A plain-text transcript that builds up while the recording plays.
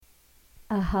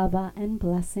Ahava and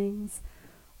blessings.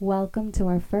 Welcome to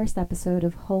our first episode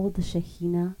of Hold the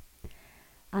Shahina.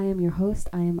 I am your host.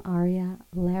 I am Arya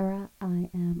Lara. I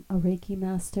am a Reiki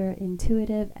master,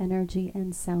 intuitive energy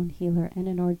and sound healer, and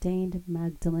an ordained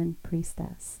Magdalene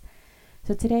priestess.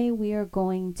 So today we are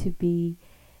going to be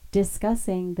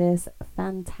discussing this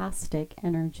fantastic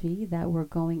energy that we're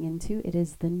going into. It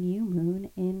is the new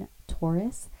moon in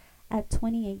Taurus at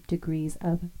 28 degrees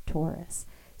of Taurus.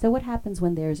 So what happens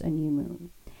when there's a new moon?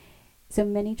 So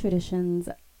many traditions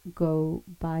go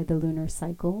by the lunar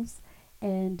cycles,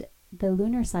 and the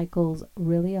lunar cycles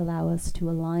really allow us to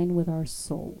align with our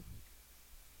soul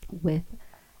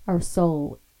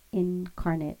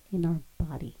incarnate in our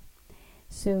body.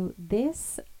 So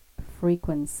this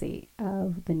frequency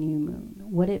of the new moon,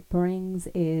 what it brings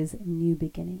is new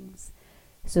beginnings.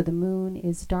 So the moon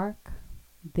is dark,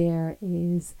 there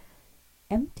is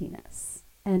emptiness.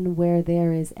 And where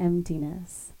there is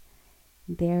emptiness,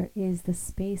 there is the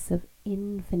space of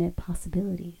infinite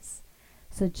possibilities.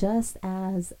 So just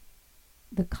as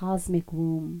the cosmic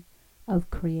womb of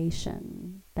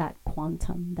creation, that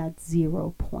quantum, that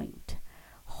 0 point,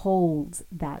 holds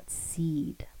that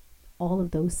seed, all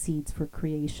of those seeds for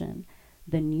creation,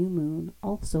 the new moon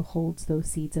also holds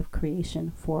those seeds of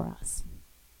creation for us.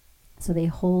 So they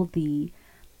hold the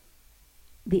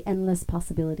endless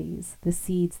possibilities, the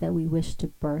seeds that we wish to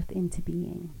birth into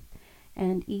being.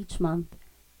 And each month,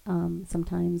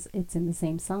 sometimes it's in the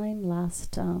same sign.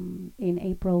 In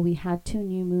April, we had 2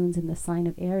 new moons in the sign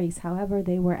of Aries. However,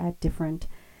 they were at different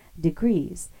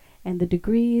degrees. And the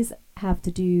degrees have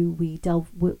to do,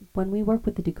 when we work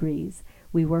with the degrees,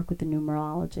 we work with the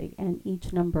numerology. And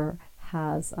each number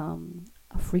has a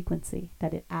frequency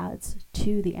that it adds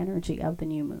to the energy of the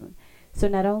new moon. So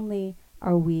not only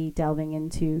are we delving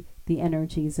into the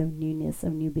energies of newness,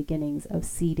 of new beginnings, of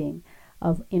seeding,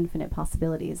 of infinite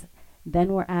possibilities,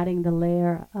 then we're adding the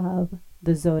layer of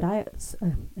the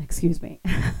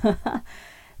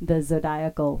the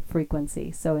zodiacal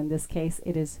frequency. So in this case,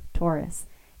 it is Taurus.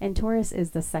 And Taurus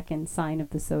is the second sign of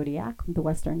the zodiac, the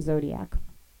Western zodiac.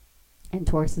 And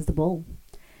Taurus is the bull.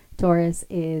 Taurus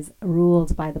is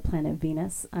ruled by the planet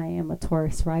Venus. I am a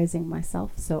Taurus rising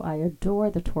myself, so I adore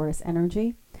the Taurus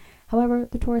energy. However,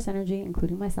 the Taurus energy,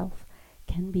 including myself,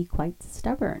 can be quite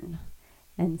stubborn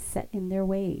and set in their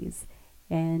ways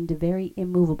and very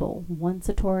immovable. Once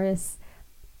a Taurus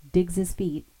digs his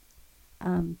feet,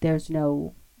 there's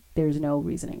no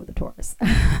reasoning with a Taurus.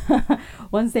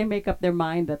 Once they make up their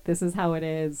mind that this is how it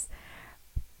is,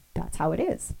 that's how it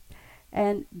is.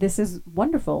 And this is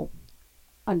wonderful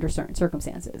under certain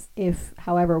circumstances.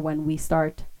 However, when we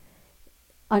start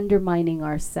undermining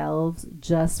ourselves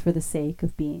just for the sake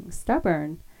of being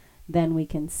stubborn, then we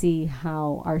can see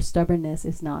how our stubbornness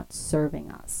is not serving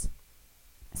us.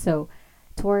 So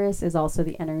Taurus is also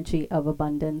the energy of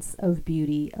abundance, of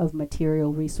beauty, of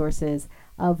material resources,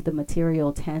 of the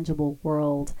material tangible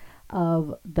world,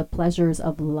 of the pleasures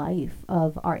of life,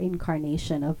 of our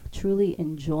incarnation, of truly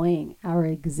enjoying our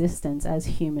existence as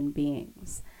human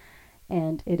beings.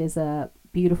 And it is a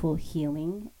beautiful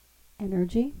healing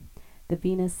energy. The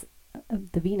Venus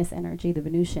energy, the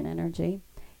Venusian energy,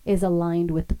 is aligned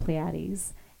with the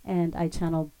Pleiades, and I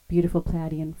channel beautiful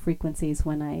Pleiadian frequencies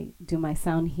when I do my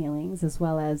sound healings, as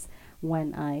well as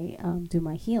when I do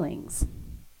my healings.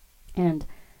 And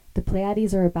the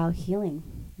Pleiades are about healing.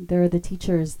 They're the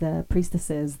teachers, the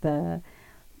priestesses, that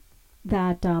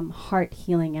heart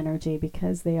healing energy,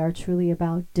 because they are truly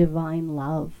about divine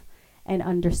love and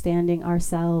understanding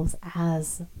ourselves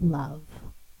as love.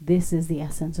 This is the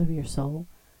essence of your soul: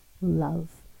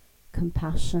 love,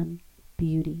 compassion,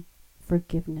 beauty,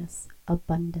 forgiveness,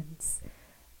 abundance.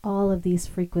 All of these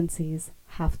frequencies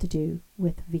have to do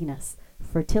with Venus.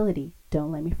 Fertility.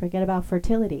 Don't let me forget about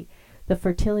fertility. The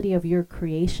fertility of your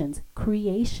creations,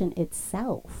 creation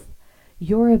itself,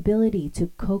 your ability to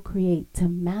co-create, to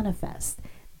manifest.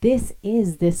 This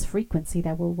is this frequency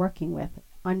that we're working with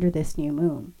under this new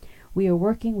moon. We are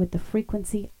working with the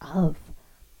frequency of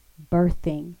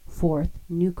birthing forth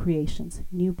new creations,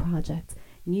 new projects,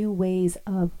 new ways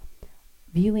of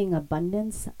viewing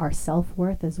abundance, our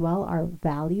self-worth as well, our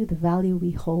value, the value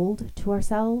we hold to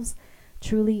ourselves,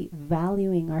 truly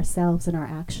valuing ourselves and our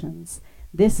actions.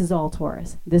 This is all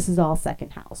Taurus. This is all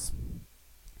second house.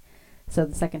 So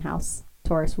the second house,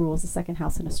 Taurus rules the second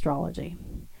house in astrology.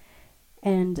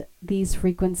 And these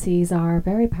frequencies are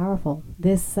very powerful.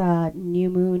 This new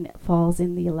moon falls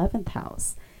in the 11th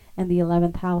house. And the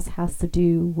 11th house has to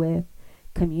do with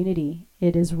community.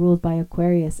 It is ruled by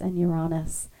Aquarius and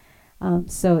Uranus.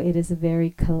 So it is a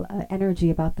very energy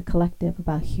about the collective,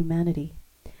 about humanity.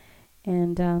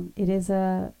 And it is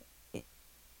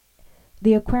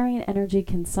The Aquarian energy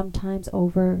can sometimes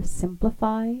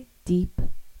oversimplify deep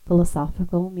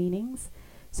philosophical meanings,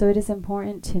 so it is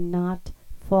important to not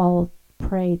fall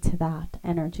prey to that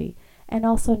energy, and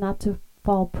also not to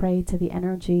fall prey to the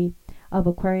energy of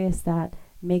Aquarius that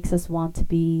makes us want to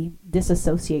be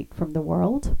disassociate from the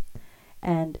world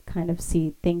and kind of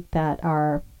think that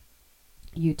our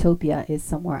utopia is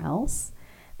somewhere else,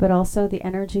 but also the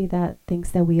energy that thinks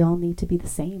that we all need to be the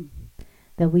same,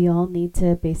 that we all need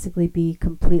to basically be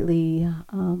completely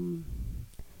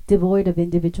devoid of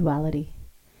individuality.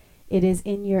 It is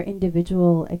in your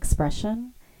individual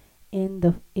expression,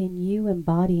 in you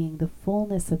embodying the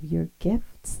fullness of your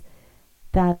gifts,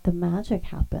 that the magic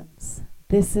happens.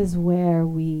 This is where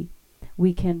we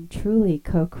can truly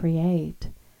co-create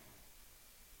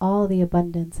all the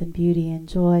abundance and beauty and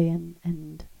joy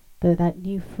and that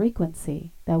new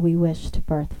frequency that we wish to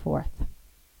birth forth.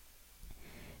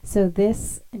 So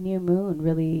this new moon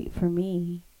really, for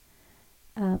me,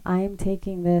 I am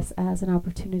taking this as an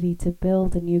opportunity to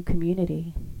build a new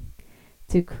community,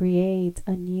 to create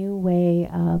a new way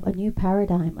of, a new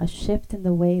paradigm, a shift in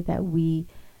the way that we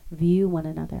view one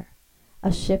another,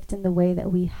 a shift in the way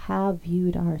that we have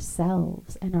viewed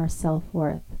ourselves and our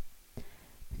self-worth.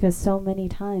 Because so many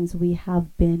times we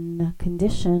have been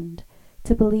conditioned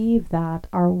to believe that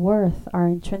our worth, our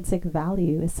intrinsic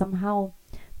value is somehow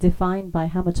defined by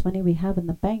how much money we have in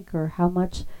the bank, or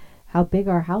how big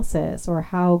our house is, or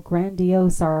how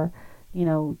grandiose our,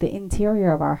 the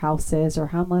interior of our house is, or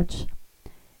how much,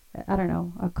 I don't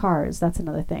know, cars, that's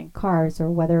another thing, cars,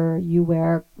 or whether you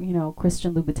wear,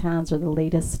 Christian Louboutins or the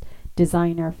latest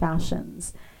designer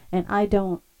fashions. And I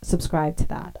don't subscribe to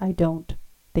that. I don't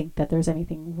think that there's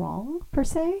anything wrong per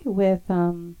se with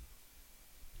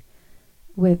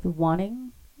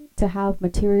wanting to have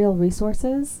material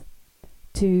resources,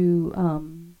 to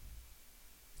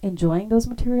enjoying those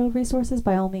material resources.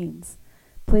 By all means,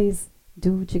 please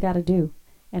do what you got to do.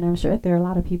 And I'm sure there are a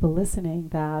lot of people listening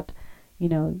that you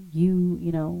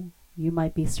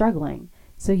might be struggling.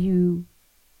 So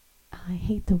I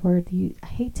hate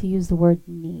to use the word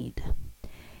need.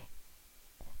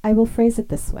 I will phrase it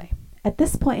this way. At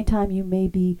this point in time, you may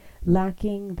be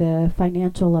lacking the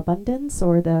financial abundance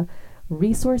or the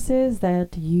resources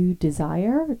that you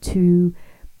desire to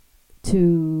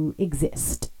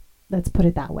exist. Let's put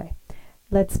it that way.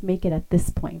 Let's make it at this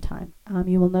point in time.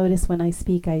 You will notice when I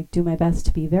speak, I do my best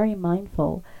to be very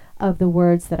mindful of the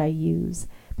words that I use,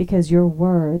 because your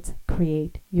words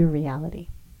create your reality.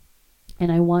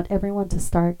 And I want everyone to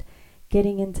start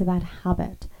getting into that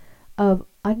habit of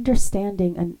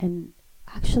understanding and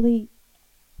actually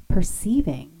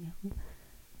perceiving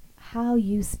how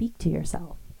you speak to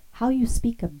yourself, how you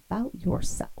speak about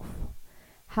yourself,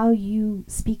 how you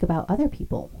speak about other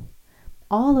people.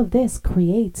 All of this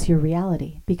creates your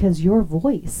reality, because your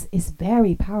voice is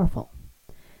very powerful.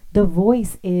 The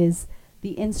voice is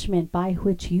the instrument by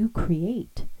which you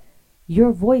create.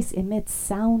 Your voice emits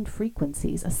sound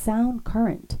frequencies, a sound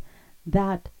current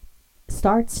that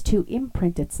starts to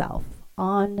imprint itself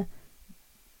on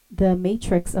the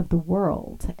matrix of the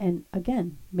world. And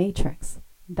again, matrix,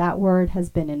 that word has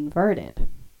been inverted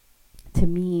to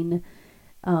mean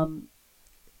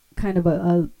kind of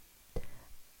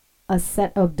a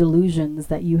set of delusions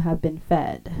that you have been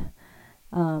fed,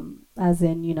 as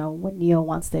in, when Neo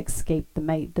wants to escape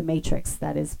the matrix,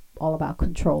 that is all about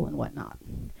control and whatnot.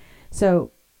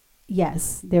 So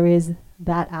yes, there is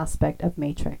that aspect of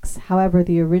matrix. However,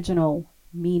 the original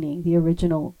meaning, the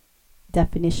original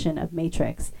definition of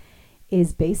matrix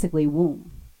is basically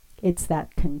womb. It's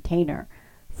that container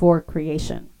for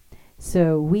creation.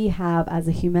 So we have, as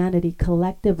a humanity,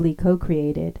 collectively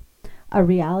co-created a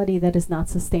reality that is not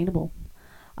sustainable,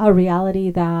 a reality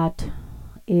that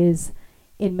is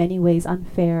in many ways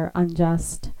unfair,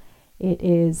 unjust. It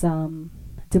is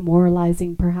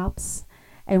demoralizing, perhaps.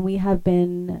 And we have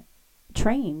been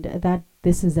trained that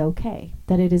this is okay,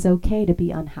 that it is okay to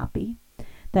be unhappy,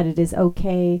 that it is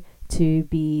okay to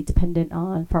be dependent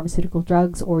on pharmaceutical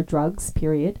drugs or drugs,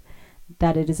 period,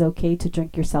 that it is okay to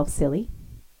drink yourself silly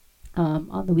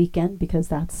on the weekend, because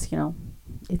that's,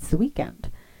 it's the weekend,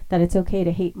 that it's okay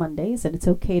to hate Mondays, and it's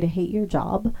okay to hate your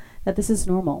job, that this is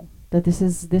normal, that this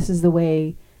is the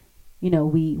way,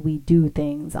 we do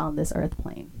things on this earth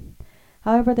plane.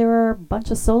 However, there are a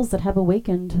bunch of souls that have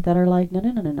awakened that are like,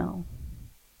 no.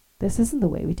 This isn't the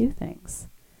way we do things.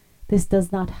 This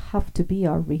does not have to be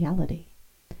our reality.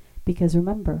 Because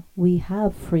remember, we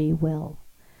have free will.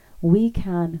 We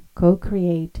can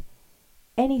co-create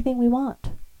anything we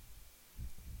want.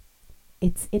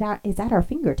 It's at our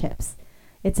fingertips.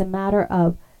 It's a matter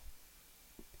of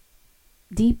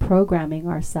deprogramming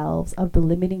ourselves of the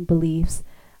limiting beliefs,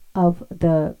 of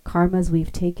the karmas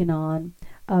we've taken on,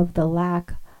 of the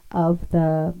lack of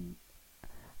the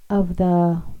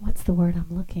what's the word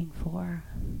I'm looking for?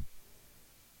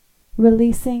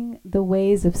 Releasing the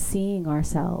ways of seeing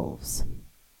ourselves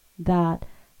that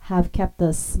have kept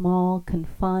us small,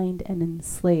 confined, and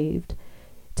enslaved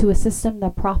to a system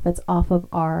that profits off of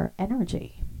our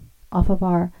energy, off of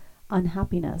our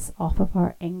unhappiness, off of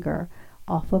our anger,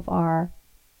 off of our,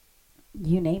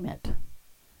 you name it.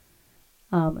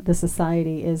 The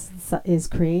society is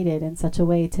created in such a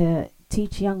way to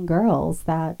teach young girls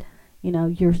that, you know,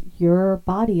 your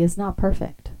body is not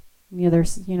perfect. You know,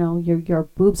 there's, you know, your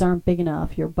boobs aren't big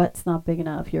enough, your butt's not big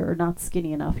enough, you're not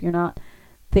skinny enough, you're not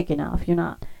thick enough, you're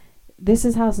not. This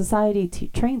is how society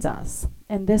trains us,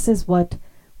 and this is what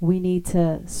we need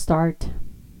to start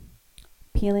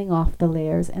peeling off the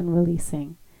layers and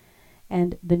releasing.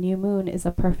 And the new moon is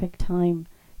a perfect time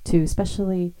to,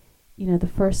 especially, you know, the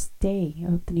first day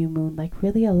of the new moon, like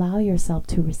really allow yourself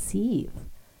to receive.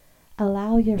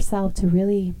 Allow yourself to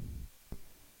really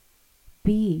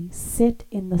sit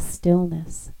in the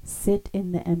stillness, sit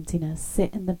in the emptiness,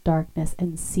 sit in the darkness,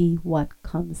 and see what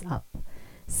comes up.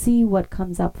 See what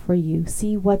comes up for you.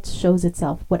 See what shows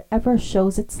itself. Whatever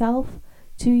shows itself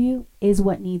to you is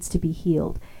what needs to be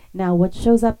healed. Now, what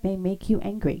shows up may make you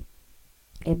angry.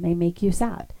 It may make you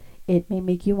sad. It may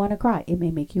make you want to cry. It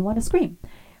may make you want to scream.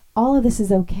 All of this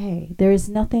is okay. There is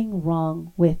nothing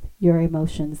wrong with your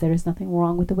emotions. There is nothing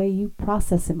wrong with the way you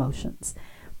process emotions.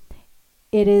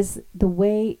 It is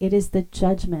the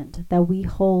judgment that we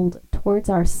hold towards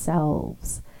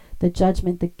ourselves, the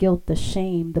judgment, the guilt, the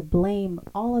shame, the blame,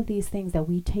 all of these things that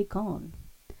we take on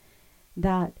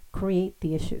that create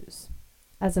the issues,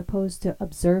 as opposed to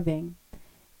observing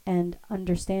and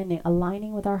understanding,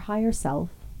 aligning with our higher self,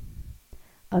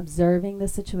 observing the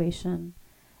situation,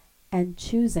 and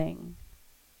choosing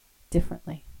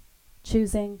differently.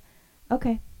 Choosing,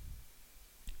 okay,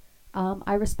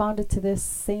 I responded to this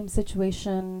same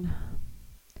situation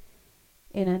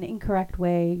in an incorrect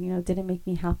way, you know, didn't make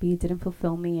me happy, didn't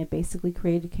fulfill me, it basically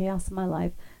created chaos in my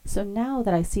life. So now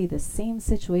that I see the same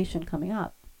situation coming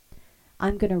up,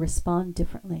 I'm going to respond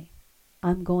differently.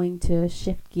 I'm going to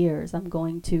shift gears. I'm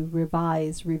going to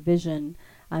revision.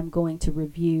 I'm going to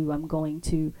review. I'm going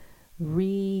to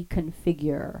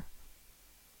reconfigure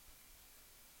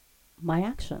my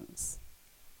actions.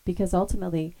 Because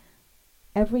ultimately,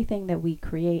 everything that we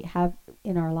create have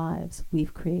in our lives,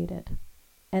 we've created.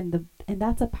 And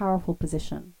that's a powerful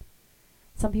position.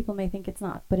 Some people may think it's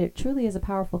not, but it truly is a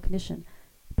powerful position,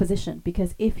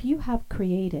 because if you have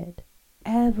created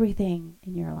everything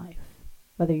in your life,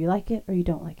 whether you like it or you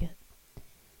don't like it,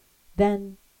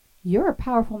 then you're a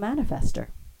powerful manifester.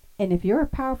 And if you're a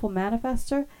powerful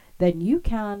manifester, then you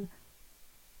can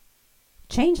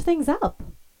change things up.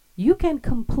 You can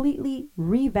completely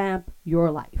revamp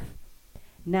your life.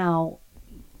 Now,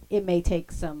 it may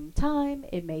take some time,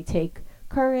 it may take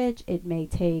courage, it may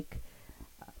take,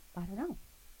 I don't know,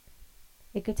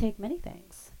 it could take many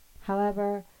things.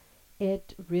 However,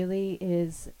 it really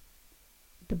is,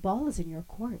 the ball is in your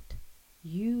court.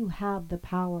 You have the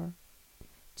power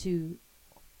to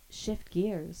shift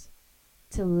gears,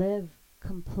 to live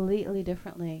completely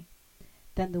differently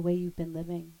than the way you've been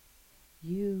living.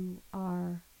 You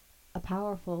are a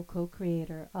powerful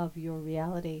co-creator of your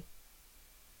reality.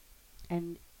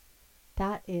 And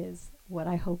that is what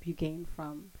I hope you gain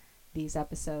from these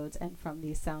episodes and from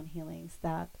these sound healings,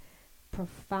 that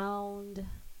profound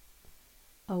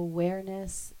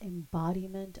awareness,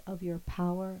 embodiment of your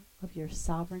power, of your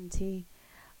sovereignty,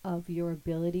 of your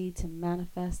ability to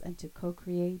manifest and to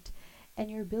co-create, and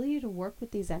your ability to work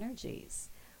with these energies.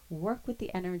 Work with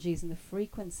the energies and the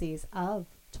frequencies of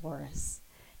Taurus.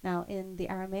 Now, in the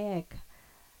Aramaic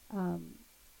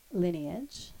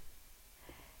lineage,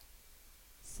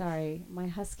 sorry, my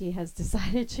husky has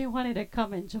decided she wanted to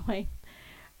come and join.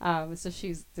 So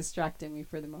she's distracting me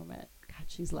for the moment. God,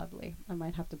 she's lovely. I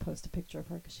might have to post a picture of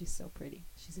her because she's so pretty.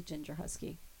 She's a ginger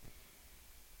husky.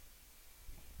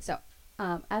 So,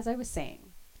 as I was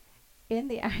saying,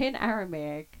 in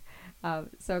Aramaic,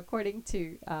 so according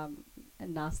to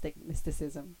Gnostic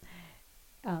mysticism,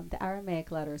 the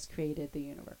Aramaic letters created the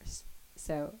universe.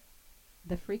 So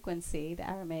the frequency, the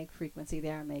Aramaic frequency, the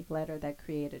Aramaic letter that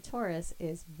created Taurus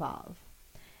is Vav.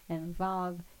 And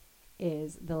Vav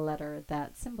is the letter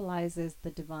that symbolizes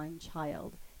the divine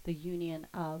child, the union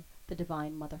of the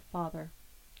divine mother, father,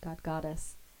 God,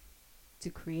 goddess,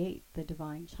 to create the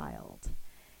divine child.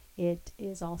 It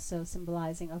is also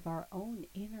symbolizing of our own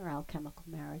inner alchemical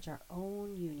marriage, our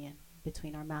own union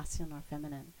between our masculine and our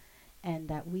feminine. and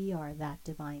that we are that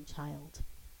divine child.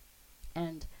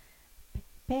 And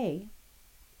Pe,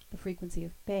 the frequency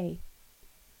of Pe,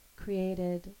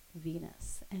 created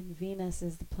Venus, and Venus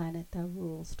is the planet that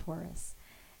rules Taurus.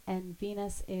 And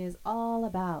Venus is all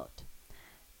about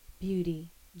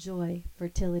beauty, joy,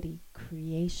 fertility,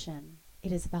 creation.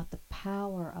 It is about the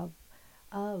power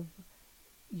of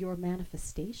your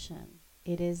manifestation.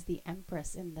 It is the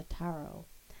Empress in the Tarot.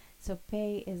 So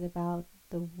Pe is about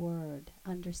the word,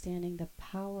 understanding the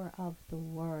power of the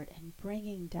word and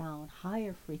bringing down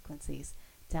higher frequencies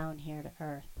down here to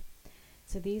earth.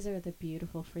 So these are the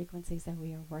beautiful frequencies that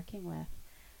we are working with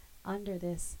under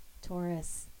this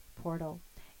Taurus portal.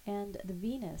 And the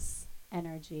Venus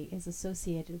energy is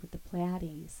associated with the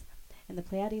Pleiades. And the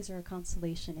Pleiades are a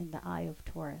constellation in the eye of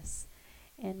Taurus.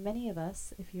 And many of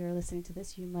us, if you're listening to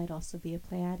this, you might also be a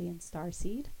Pleiadian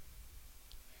starseed.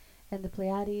 And the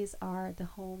Pleiades are the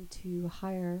home to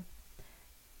higher,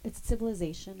 it's a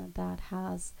civilization that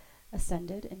has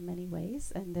ascended in many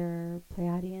ways, and there are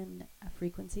Pleiadian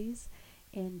frequencies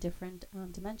in different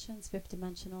dimensions, fifth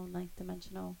dimensional, ninth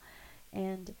dimensional,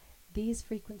 and these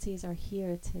frequencies are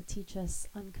here to teach us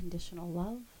unconditional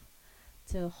love,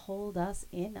 to hold us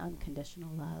in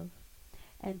unconditional love,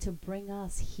 and to bring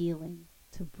us healing,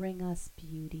 to bring us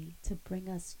beauty, to bring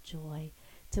us joy,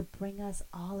 to bring us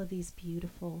all of these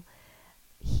beautiful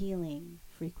healing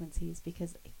frequencies,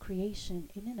 because creation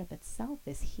in and of itself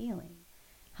is healing.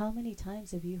 How many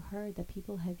times have you heard that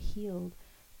people have healed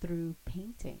through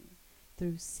painting,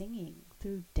 through singing,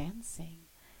 through dancing?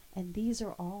 And these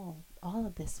are all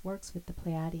of this works with the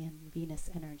Pleiadian Venus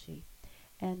energy.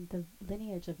 And the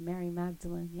lineage of Mary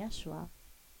Magdalene, Yeshua,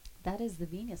 that is the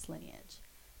Venus lineage,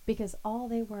 because all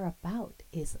they were about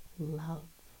is love.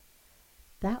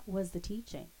 That was the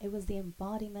teaching. It was the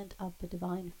embodiment of the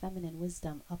divine feminine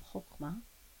wisdom of Chokhmah,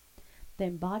 the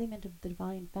embodiment of the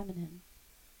divine feminine,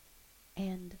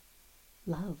 and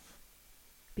love.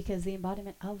 Because the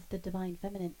embodiment of the divine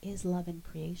feminine is love in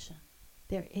creation.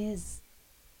 There is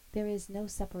no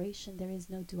separation, there is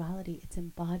no duality. It's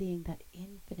embodying that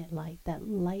infinite light, that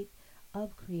light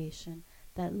of creation,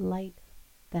 that light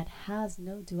that has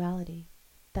no duality,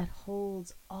 that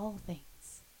holds all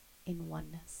things in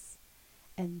oneness.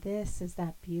 And this is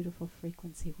that beautiful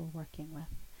frequency we're working with.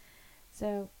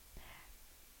 So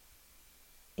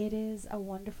it is a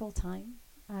wonderful time.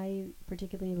 I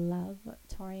particularly love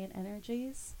Taurian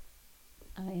energies.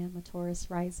 I am a Taurus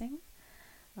rising.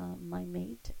 My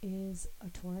mate is a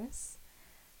Taurus,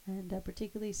 and a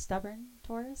particularly stubborn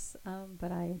Taurus,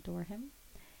 but I adore him.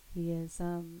 He is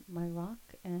my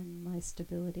rock and my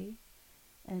stability.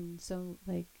 And so,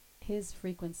 like, his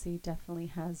frequency definitely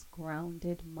has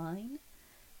grounded mine,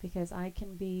 because I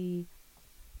can be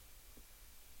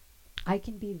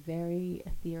very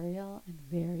ethereal and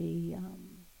very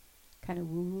kind of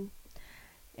woo-woo,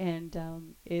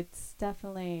 and it's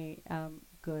definitely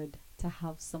good to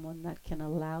have someone that can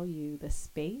allow you the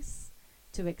space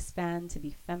to expand, to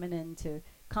be feminine, to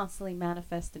constantly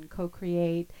manifest and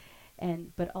co-create,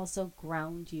 and but also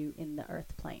ground you in the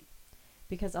earth plane.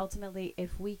 Because ultimately,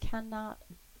 if we cannot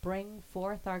bring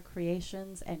forth our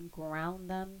creations and ground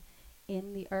them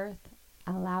in the earth,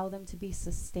 allow them to be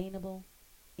sustainable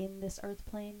in this earth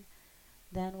plane,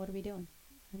 then what are we doing?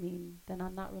 I mean, then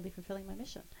I'm not really fulfilling my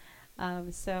mission.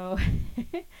 So,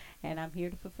 and I'm here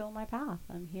to fulfill my path.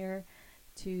 I'm here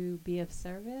to be of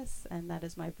service, and that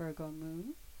is my Virgo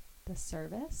moon, the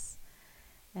service.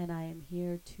 And I am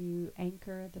here to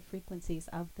anchor the frequencies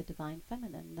of the divine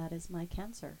feminine. That is my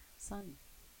Cancer sun.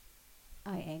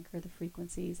 I anchor the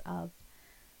frequencies of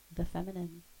the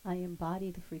feminine. I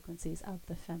embody the frequencies of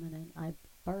the feminine. I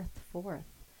birth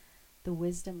forth the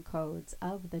wisdom codes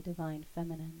of the divine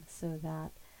feminine, so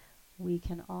that we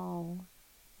can all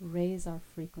raise our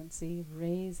frequency,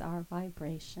 raise our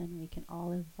vibration. We can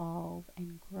all evolve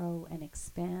and grow and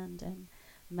expand and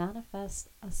manifest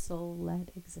a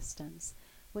soul-led existence,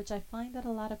 which I find that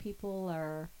a lot of people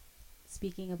are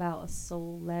speaking about a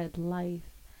soul-led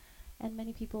life, and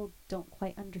many people don't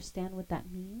quite understand what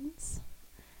that means.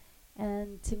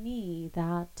 And to me,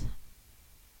 that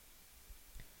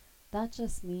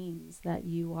just means that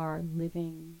you are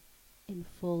living in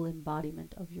full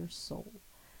embodiment of your soul.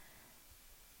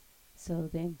 So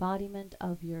the embodiment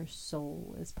of your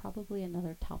soul is probably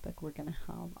another topic we're going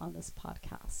to have on this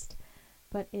podcast.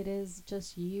 But it is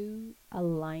just you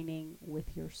aligning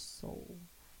with your soul,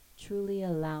 truly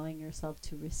allowing yourself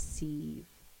to receive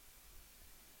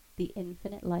the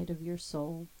infinite light of your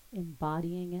soul,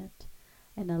 embodying it,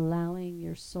 and allowing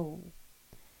your soul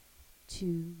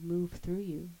to move through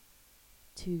you,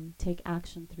 to take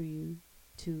action through you,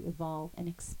 to evolve and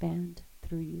expand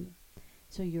through you.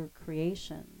 So your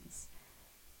creations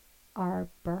are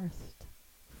birthed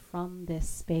from this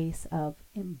space of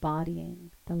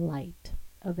embodying the light,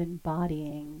 of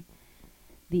embodying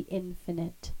the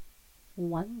infinite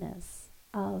oneness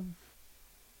of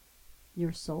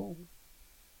your soul.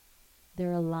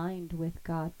 They're aligned with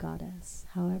God, Goddess,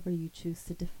 however you choose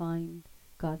to define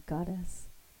God, Goddess.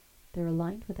 They're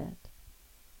aligned with it.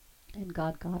 And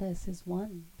God, Goddess is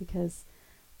one because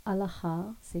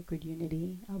Alaha, sacred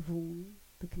unity, Avun,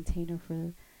 the container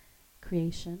for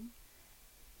creation,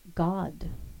 God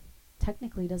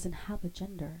technically doesn't have a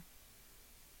gender.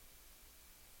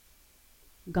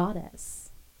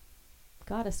 Goddess.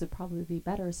 Goddess would probably be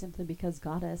better simply because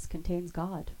Goddess contains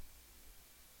God.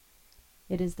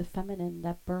 It is the feminine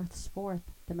that births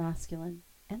forth the masculine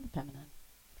and the feminine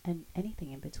and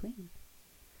anything in between.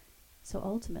 So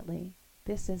ultimately,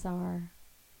 this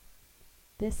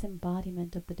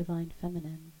embodiment of the divine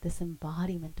feminine, this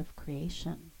embodiment of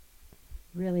creation,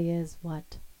 really is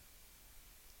what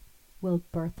will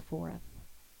birth forth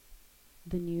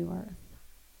the new earth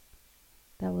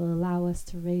that will allow us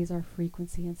to raise our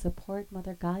frequency and support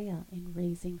Mother Gaia in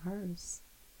raising hers.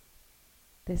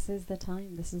 This is the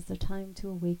time. This is the time to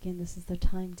awaken. This is the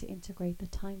time to integrate, the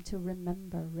time to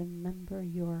remember. Remember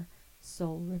your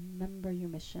soul. Remember your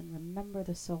mission. Remember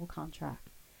the soul contract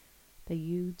that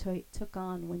you took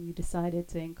on when you decided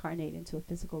to incarnate into a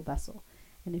physical vessel.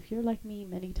 And if you're like me,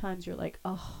 many times you're like,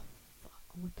 oh,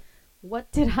 fuck,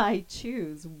 what did I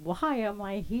choose? Why am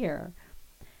I here?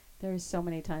 There's so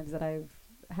many times that I've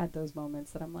had those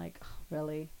moments that I'm like, oh,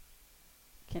 really?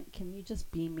 Can you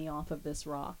just beam me off of this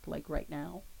rock, like right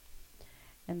now?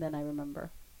 And then I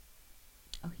remember,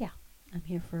 oh yeah, I'm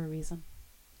here for a reason.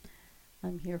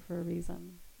 I'm here for a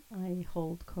reason. I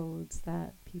hold codes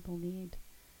that people need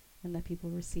and that people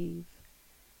receive.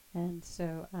 And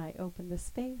so I open the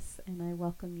space and I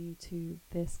welcome you to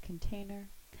this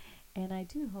container. And I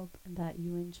do hope that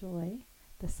you enjoy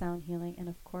the sound healing. And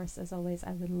of course, as always,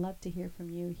 I would love to hear from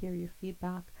you, hear your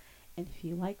feedback. And if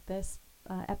you like this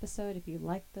episode, if you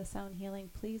like the sound healing,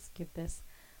 please give this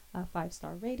a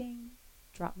 5-star rating,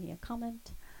 drop me a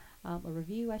comment, a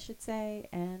review I should say,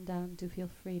 and do feel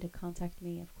free to contact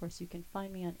me. Of course, you can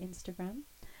find me on Instagram.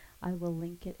 I will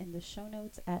link it in the show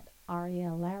notes at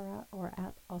Aria Lara or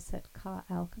at Oset Ka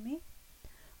Alchemy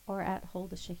or at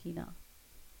Hold a Shahina.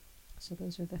 So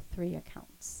those are the 3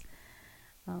 accounts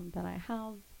that I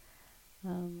have.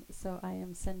 So I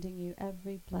am sending you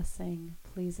every blessing.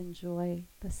 Please enjoy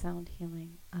the sound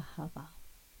healing. Ahava.